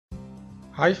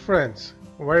Hi friends,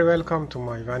 very welcome to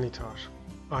my Vanitar.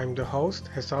 I'm the host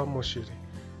Hesam Moshiri.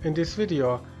 In this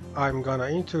video, I'm gonna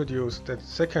introduce the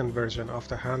second version of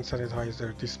the hand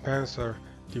sanitizer dispenser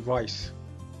device.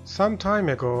 Some time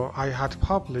ago, I had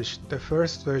published the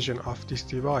first version of this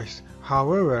device.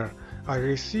 However, I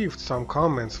received some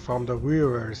comments from the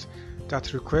viewers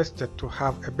that requested to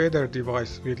have a better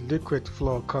device with liquid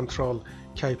flow control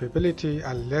capability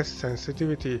and less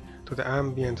sensitivity to the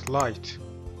ambient light.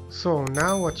 So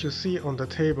now what you see on the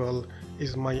table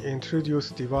is my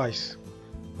introduced device.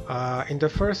 In the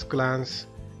first glance,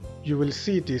 you will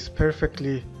see this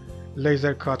perfectly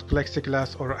laser cut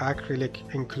plexiglass or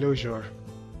acrylic enclosure.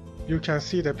 You can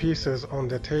see the pieces on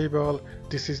the table.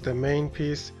 This is the main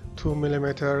piece, 2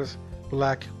 mm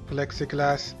black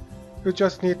plexiglass. You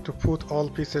just need to put all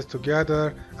pieces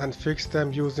together and fix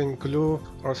them using glue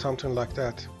or something like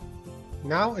that.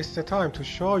 Now it's the time to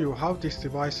show you how this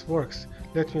device works.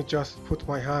 Let me just put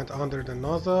my hand under the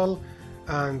nozzle,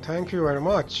 and thank you very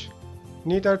much.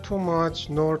 Neither too much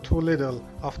nor too little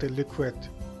of the liquid.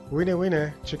 Winner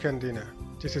winner, chicken dinner.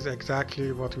 This is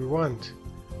exactly what we want.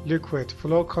 Liquid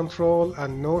flow control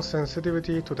and no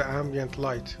sensitivity to the ambient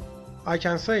light. I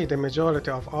can say the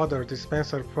majority of other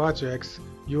dispenser projects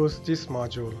use this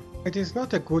module. It is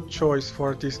not a good choice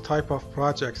for this type of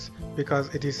projects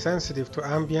because it is sensitive to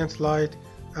ambient light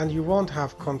and you won't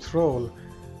have control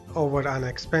over an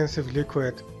expensive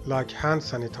liquid like hand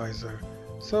sanitizer.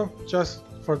 So just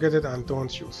forget it and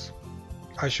don't use.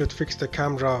 I should fix the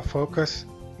camera focus.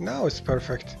 Now it's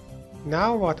perfect.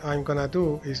 Now what I'm gonna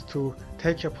do is to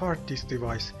take apart this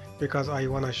device because I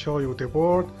wanna show you the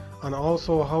board and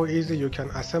also how easy you can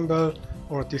assemble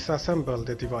or disassemble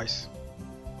the device.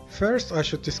 First I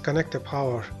should disconnect the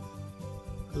power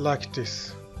like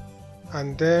this,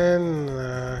 and then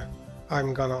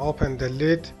I'm gonna open the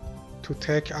lid to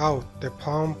take out the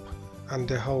pump and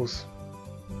the hose.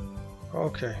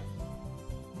 Okay.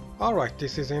 Alright,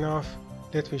 this is enough.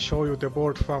 Let me show you the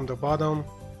board from the bottom.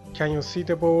 Can you see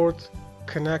the board,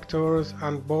 connectors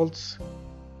and bolts?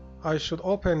 I should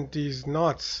open these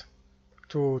nuts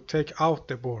to take out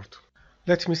the board.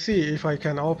 Let me see if I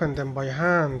can open them by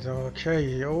hand.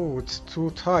 Okay, oh, it's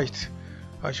too tight.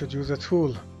 I should use a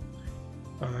tool.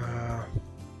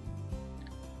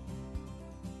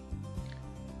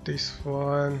 This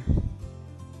one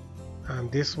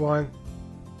and this one,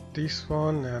 this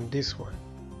one and this one.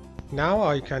 Now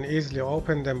I can easily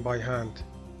open them by hand.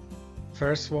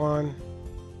 First one,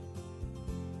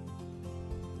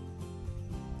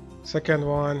 second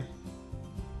one,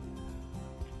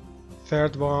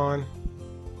 third one,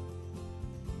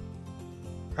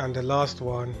 and the last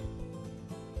one.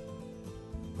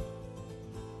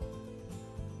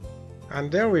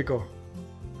 And there we go.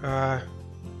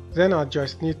 Then I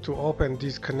just need to open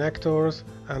these connectors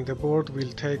and the board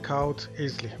will take out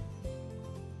easily.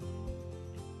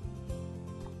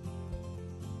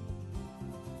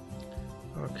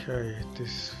 Okay,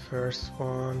 this first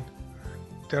one.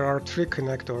 There are 3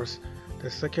 connectors,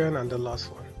 the second and the last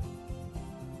one.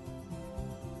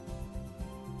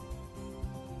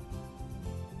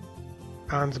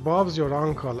 And Bob's your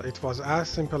uncle, it was as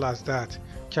simple as that.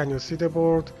 Can you see the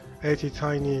board? 80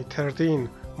 tiny 13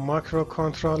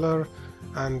 microcontroller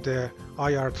and the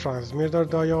IR transmitter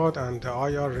diode and the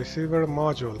IR receiver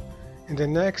module. In the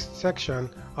next section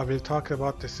I will talk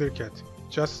about the circuit.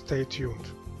 Just stay tuned.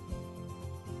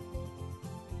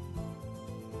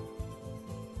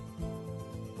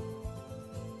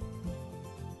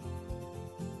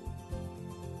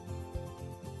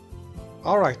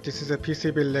 Alright, this is a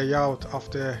PCB layout of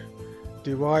the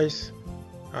device.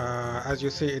 As you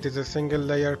see, it is a single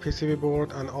layer PCB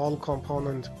board and all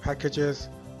component packages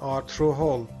are through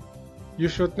hole. You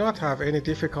should not have any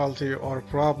difficulty or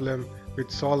problem with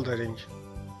soldering.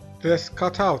 This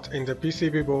cutout in the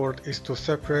PCB board is to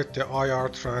separate the IR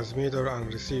transmitter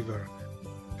and receiver.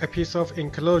 A piece of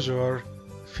enclosure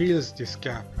fills this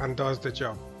gap and does the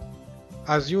job.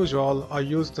 As usual, I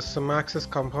used the Semax's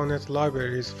component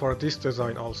libraries for this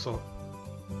design also.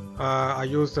 I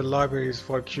used the libraries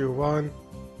for Q1,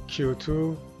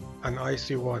 Q2 and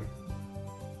IC1.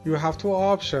 You have 2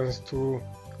 options to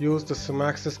use the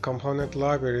Semax's component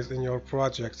libraries in your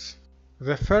projects.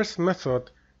 The first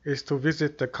method is to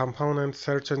visit the component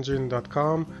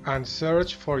searchengine.com and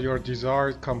search for your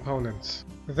desired components.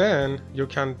 Then you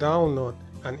can download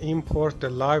and import the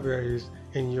libraries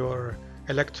in your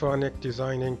electronic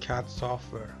designing CAD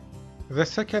software. The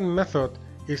second method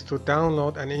is to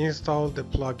download and install the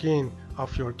plugin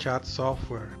of your CAD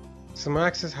software.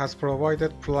 Semax's has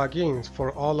provided plugins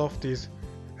for all of these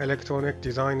electronic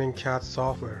designing CAD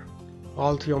software.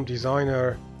 Altium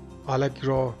Designer,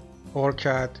 Allegro,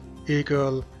 OrCAD,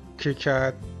 Eagle,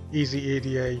 KiCad,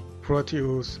 EasyEDA,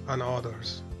 Proteus, and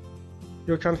others.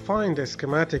 You can find the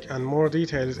schematic and more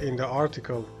details in the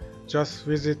article. Just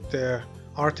visit the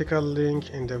article link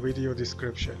in the video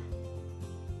description.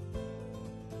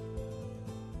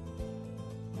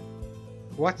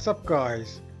 What's up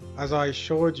guys? As I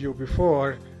showed you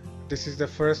before, this is the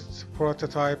first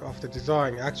prototype of the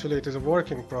design. Actually it is a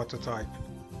working prototype.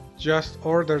 Just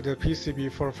order the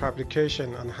PCB for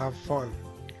fabrication and have fun.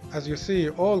 As you see,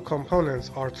 all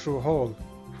components are through hole,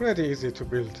 pretty easy to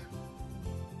build.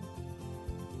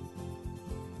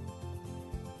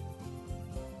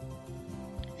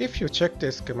 If you check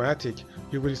the schematic,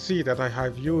 you will see that I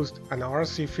have used an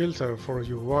RC filter for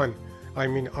U1, I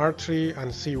mean R3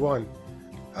 and C1.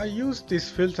 I used this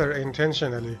filter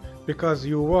intentionally because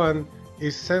U1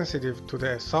 is sensitive to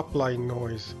the supply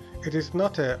noise. It is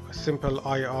not a simple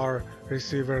IR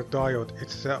receiver diode,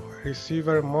 it's a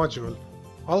receiver module.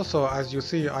 Also, as you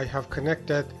see, I have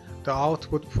connected the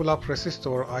output pull-up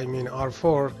resistor, I mean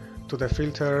R4, to the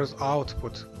filter's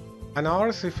output. An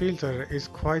RC filter is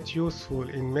quite useful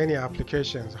in many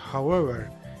applications.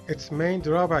 However, its main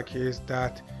drawback is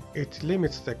that it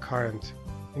limits the current.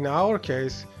 In our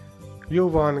case,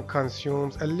 U1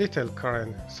 consumes a little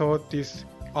current, so these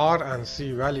R and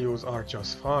C values are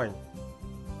just fine.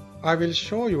 I will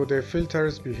show you the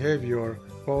filter's behavior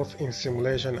both in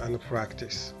simulation and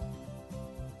practice.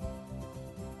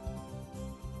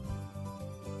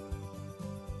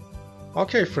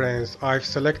 Okay friends, I've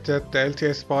selected the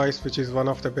LTSpice, which is one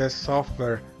of the best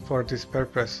software for this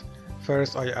purpose.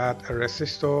 First I add a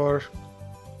resistor,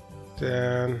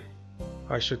 then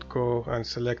I should go and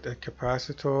select a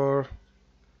capacitor,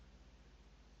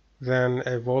 then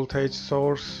a voltage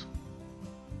source,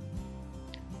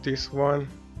 this one,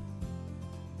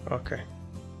 okay.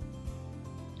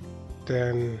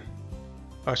 Then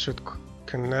I should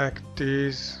connect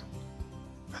these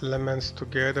elements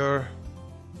together,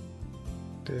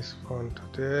 this one to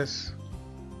this.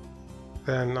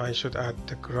 Then I should add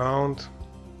the ground,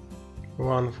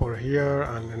 one for here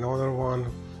and another one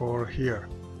for here.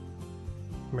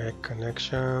 Make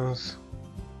connections.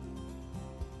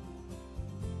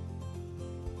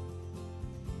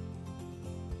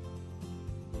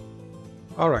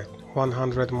 Alright,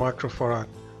 100 microfarad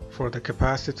for the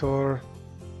capacitor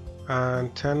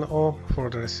and 10 ohm for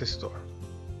the resistor.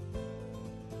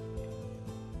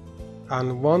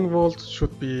 And 1 volt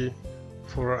should be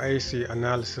for AC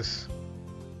analysis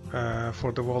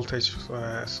for the voltage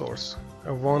source,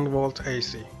 a 1 volt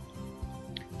AC.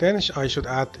 Then I should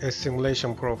add a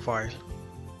simulation profile.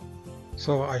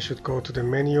 So I should go to the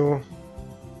menu,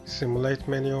 simulate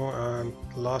menu, and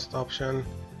last option,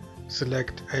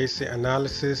 select AC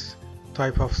analysis,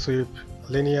 type of sweep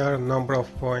linear, number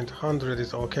of point 100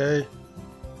 is okay,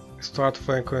 start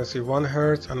frequency 1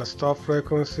 Hz and a stop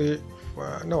frequency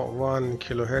 1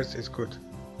 kilohertz is good.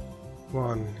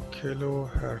 1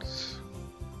 kilohertz.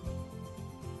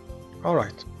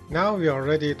 Alright, now we are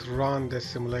ready to run the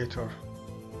simulator.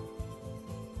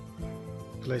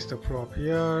 Place the probe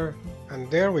here, and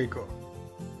there we go.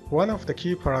 One of the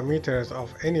key parameters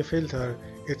of any filter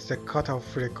is the cutoff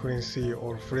frequency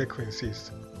or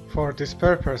frequencies. For this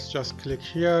purpose, just click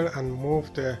here and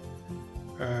move the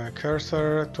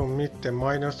cursor to meet the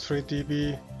 -3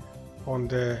 dB on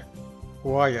the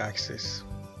y-axis.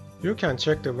 You can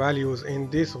check the values in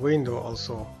this window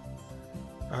also.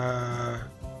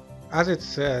 As it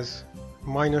says,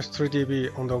 -3 dB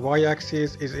on the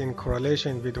y-axis is in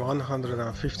correlation with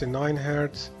 159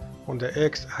 Hz on the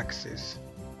x-axis.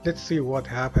 Let's see what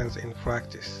happens in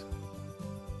practice.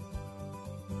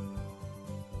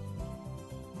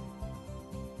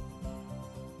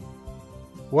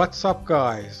 What's up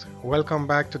guys? Welcome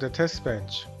back to the test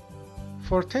bench.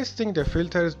 For testing the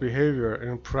filter's behavior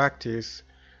in practice,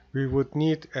 we would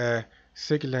need a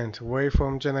Siglent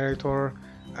waveform generator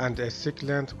and a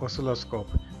Siglent oscilloscope,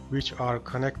 which are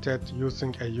connected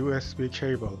using a USB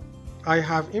cable. I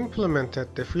have implemented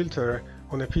the filter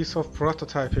on a piece of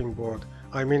prototyping board,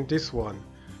 I mean this one.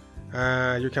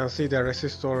 You can see the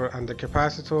resistor and the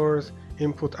capacitors,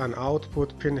 input and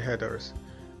output pin headers.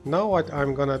 Now what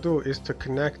I'm gonna do is to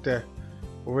connect the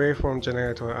waveform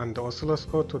generator and the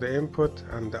oscilloscope to the input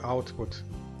and the output.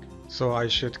 So I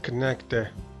should connect the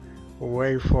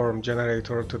waveform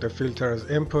generator to the filter's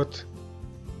input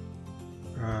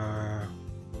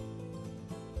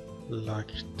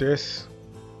like this.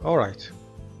 Alright,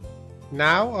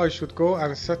 now I should go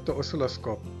and set the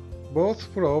oscilloscope.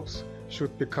 Both probes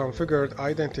should be configured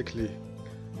identically,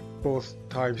 both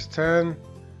times 10,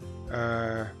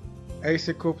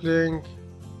 AC coupling,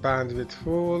 bandwidth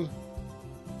full,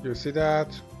 you see that,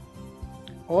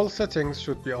 all settings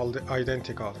should be all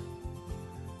identical.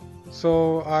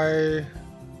 So I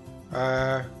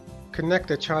connect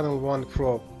the channel 1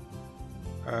 probe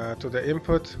to the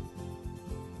input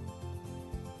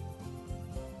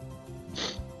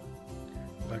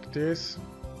like this,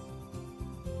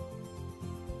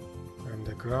 and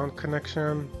the ground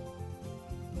connection,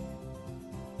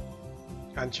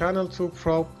 and channel 2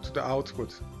 probe to the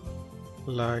output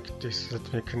like this.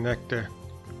 Let me connect the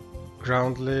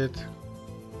ground lead,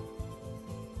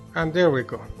 and there we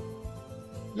go.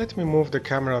 Let me move the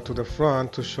camera to the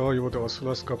front to show you the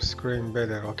oscilloscope screen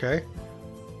better, okay?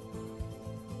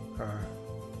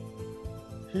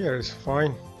 Here is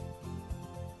fine.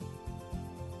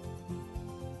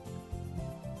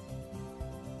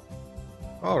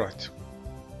 Alright.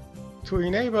 To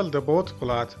enable the board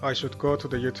plot, I should go to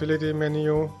the utility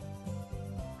menu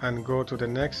and go to the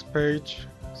next page,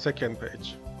 second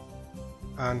page,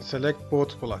 and select board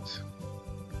plot.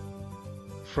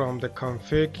 From the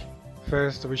config,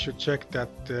 first we should check that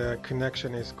the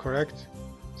connection is correct.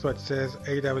 So it says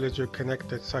AWG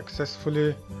connected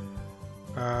successfully.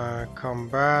 Come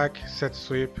back, set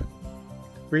sweep.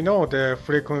 We know the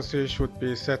frequency should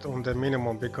be set on the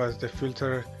minimum because the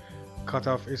filter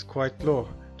cutoff is quite low.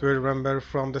 Do you remember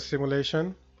from the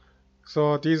simulation?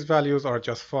 So these values are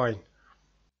just fine.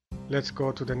 Let's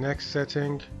go to the next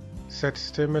setting, set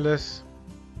stimulus.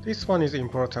 This one is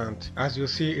important. As you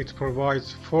see, it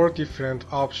provides 4 different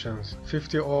options,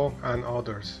 50 ohm and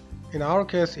others. In our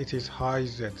case, it is high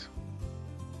Z.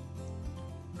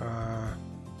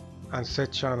 And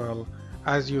set channel.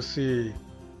 As you see,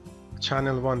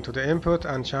 channel 1 to the input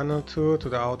and channel 2 to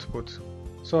the output.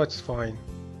 So it's fine.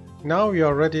 Now we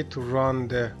are ready to run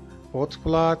the board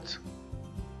plot,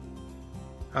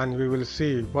 and we will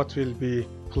see what will be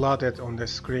plotted on the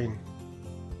screen.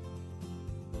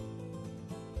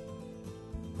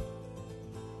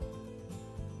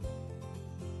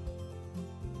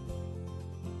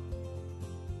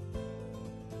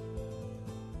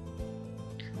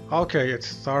 Okay, it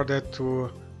started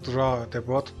to draw the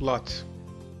board plot.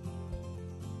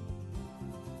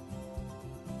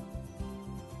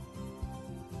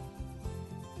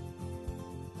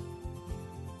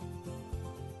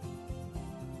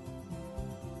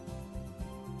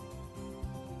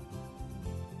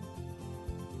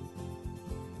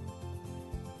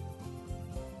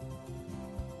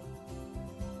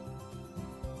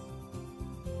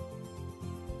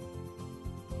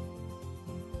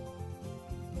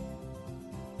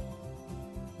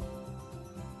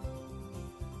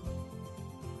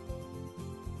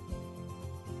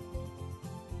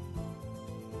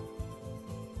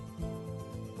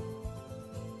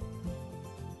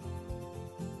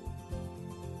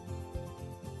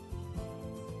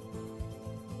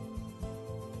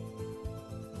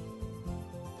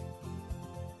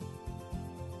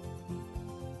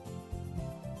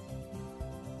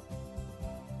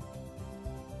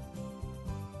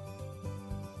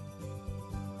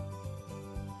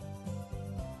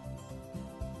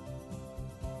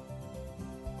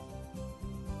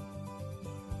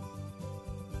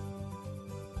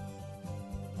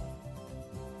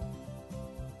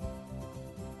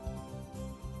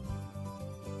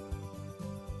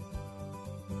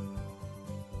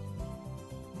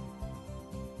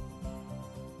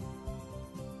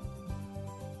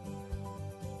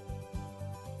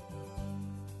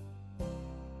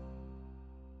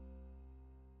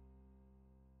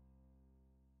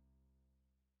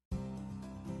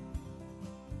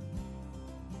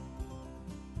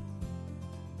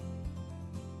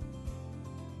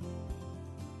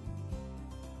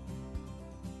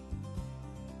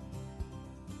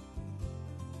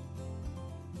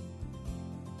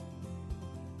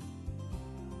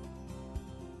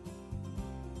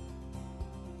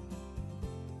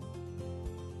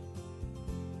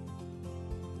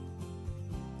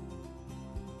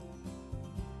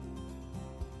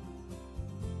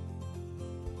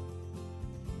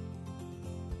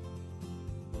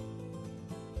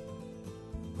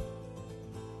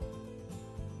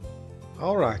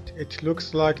 Alright, it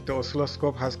looks like the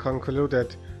oscilloscope has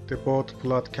concluded the board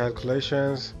plot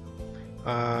calculations.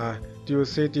 Do you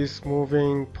see these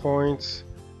moving points?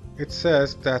 It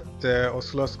says that the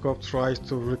oscilloscope tries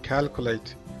to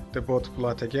recalculate the board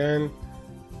plot again,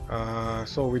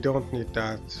 so we don't need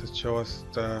that. Just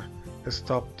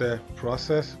stop the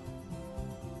process.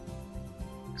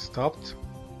 Stopped.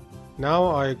 Now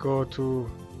I go to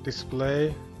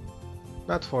display,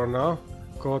 not for now,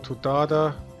 go to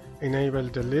data, enable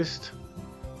the list,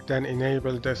 then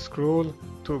enable the scroll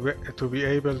to be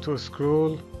able to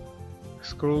scroll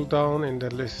down in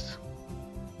the list.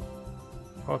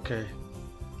 Okay,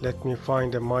 Let me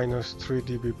find the minus 3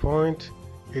 dB point.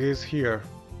 It is here.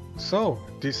 So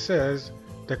this says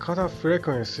the cutoff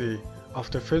frequency of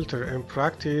the filter in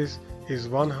practice is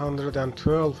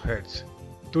 112 Hz.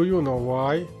 Do you know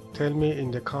why? Tell me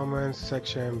in the comments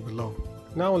section below.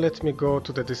 Now let me go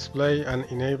to the display and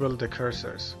enable the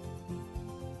cursors.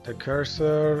 The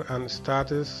cursor and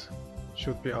status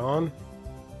should be on.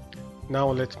 Now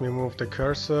let me move the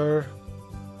cursor,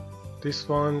 this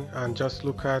one, and just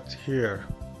look at here.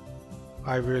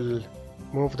 I will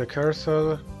move the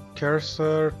cursor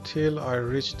till I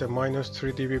reach the minus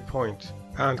 3 dB point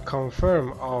and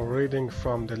confirm our reading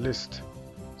from the list.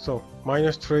 So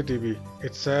minus 3 dB,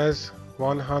 it says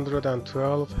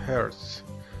 112 Hz.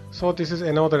 So this is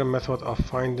another method of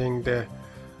finding the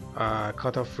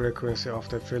cutoff frequency of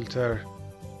the filter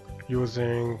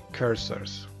using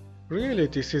cursors. Really,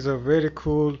 this is a very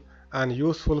cool and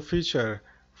useful feature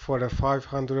for a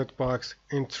 $500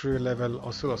 entry-level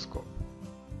oscilloscope.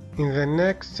 In the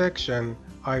next section,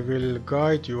 I will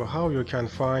guide you how you can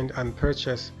find and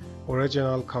purchase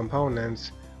original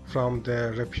components from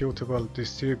the reputable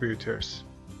distributors.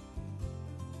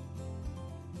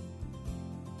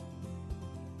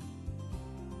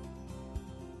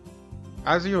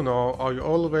 As you know, I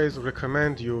always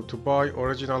recommend you to buy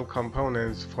original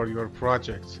components for your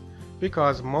projects,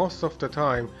 because most of the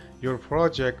time your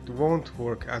project won't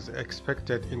work as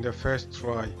expected in the first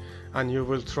try, and you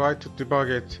will try to debug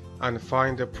it and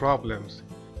find the problems.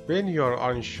 When you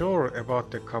are unsure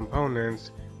about the components,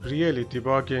 really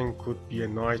debugging could be a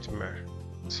nightmare.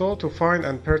 So to find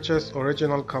and purchase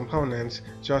original components,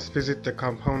 just visit the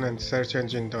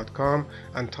componentsearchengine.com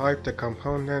and type the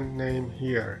component name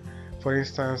here. For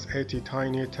instance,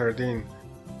 ATtiny13,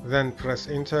 then press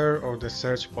enter or the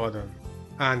search button,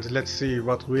 and let's see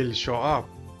what will show up.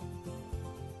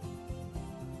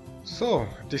 So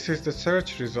this is the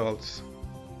search results.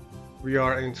 We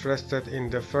are interested in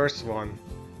the first one,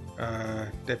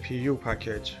 the PU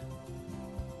package.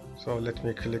 So let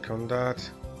me click on that.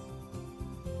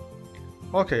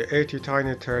 Okay,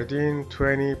 ATtiny13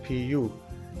 20 PU.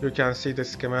 You can see the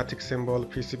schematic symbol,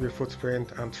 PCB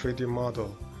footprint, and 3D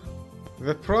model.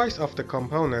 The price of the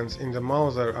components in the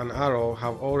Mauser and arrow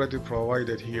have already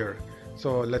provided here.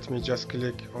 So let me just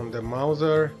click on the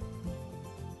Mauser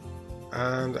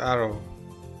and arrow.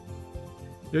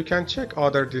 You can check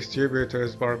other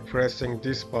distributors by pressing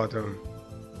this button.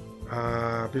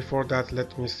 Before that,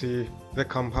 let me see the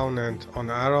component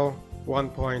on arrow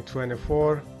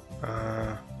 1.24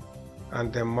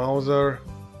 and the Mauser,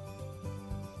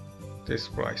 this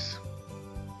price.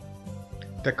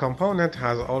 The component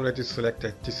has already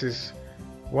selected. This is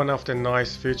one of the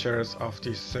nice features of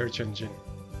this search engine.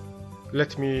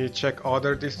 Let me check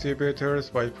other distributors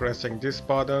by pressing this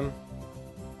button,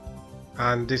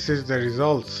 and this is the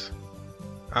results.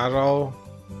 Arrow,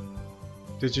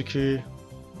 DigiKey,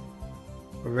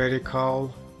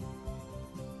 Verical,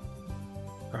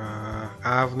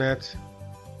 Avnet,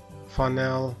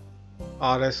 Funnel,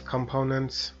 RS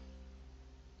Components,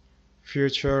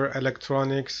 Future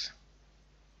Electronics,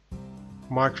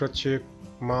 Microchip,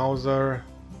 Mauser,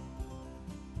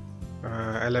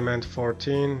 Element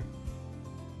 14,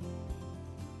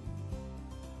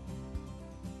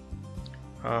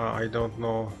 I don't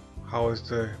know how is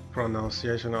the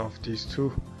pronunciation of these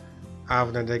two,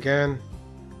 Avnet again,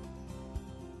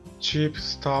 Chip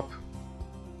Stop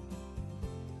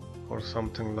or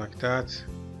something like that,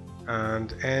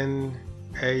 and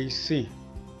NAC.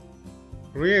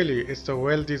 Really, it's a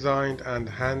well-designed and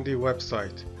handy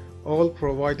website. All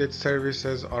provided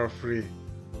services are free.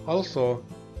 Also,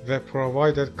 the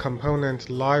provided component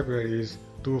libraries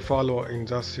do follow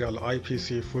industrial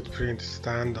IPC footprint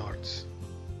standards.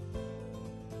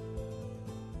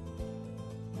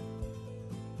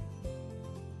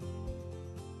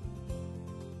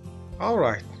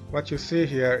 Alright, what you see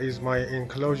here is my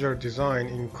enclosure design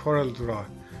in CorelDRAW.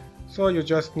 So you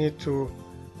just need to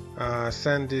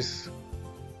send this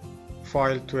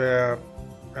file to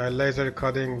a laser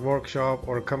cutting workshop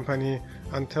or company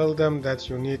and tell them that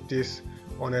you need this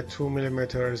on a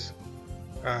 2mm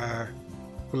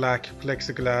black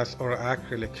plexiglass or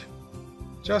acrylic.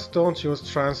 Just don't use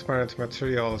transparent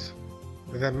materials.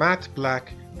 The matte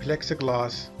black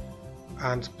plexiglass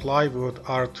and plywood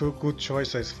are two good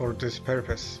choices for this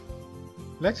purpose.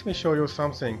 Let me show you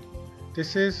something.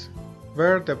 This is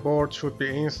where the board should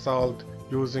be installed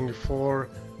using 4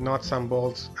 nuts and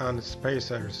bolts and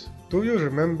spacers. Do you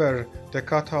remember the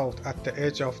cutout at the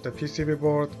edge of the PCB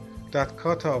board? That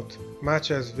cutout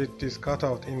matches with this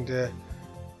cutout in the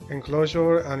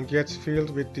enclosure and gets filled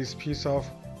with this piece of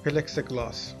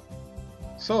plexiglass.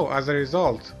 So as a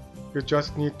result, You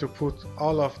just need to put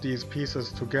all of these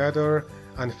pieces together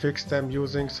and fix them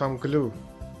using some glue.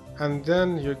 And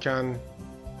then you can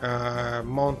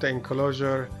mount the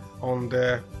enclosure on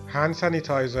the hand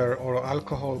sanitizer or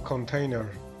alcohol container.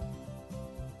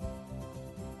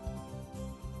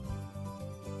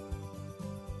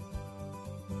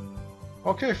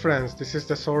 Okay friends, this is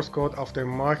the source code of the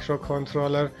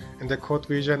microcontroller in the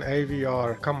CodeVision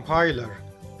AVR compiler.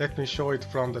 Let me show it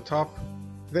from the top.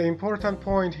 The important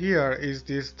point here is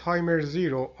this timer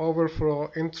 0 overflow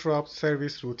interrupt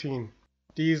service routine.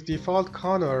 These default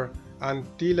counter and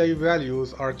delay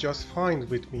values are just fine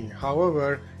with me.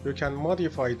 However, you can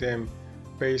modify them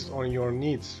based on your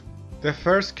needs. The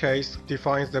first case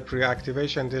defines the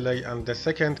pre-activation delay and the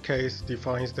second case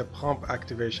defines the pump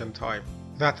activation time.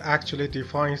 That actually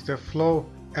defines the flow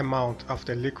amount of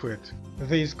the liquid.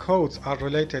 These codes are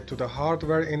related to the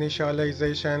hardware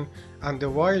initialization, and the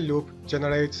while loop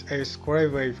generates a square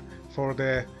wave for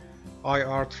the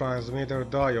IR transmitter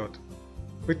diode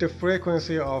with a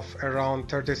frequency of around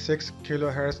 36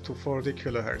 kHz to 40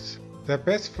 kHz. The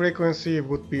best frequency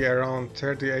would be around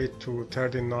 38 to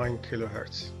 39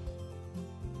 kHz.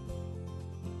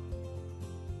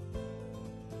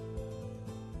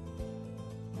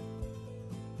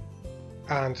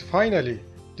 And finally,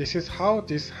 this is how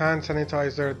this hand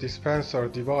sanitizer dispenser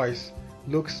device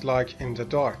looks like in the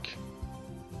dark.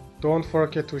 Don't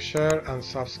forget to share and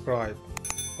subscribe.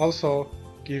 Also,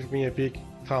 give me a big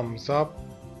thumbs up.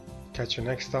 Catch you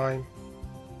next time.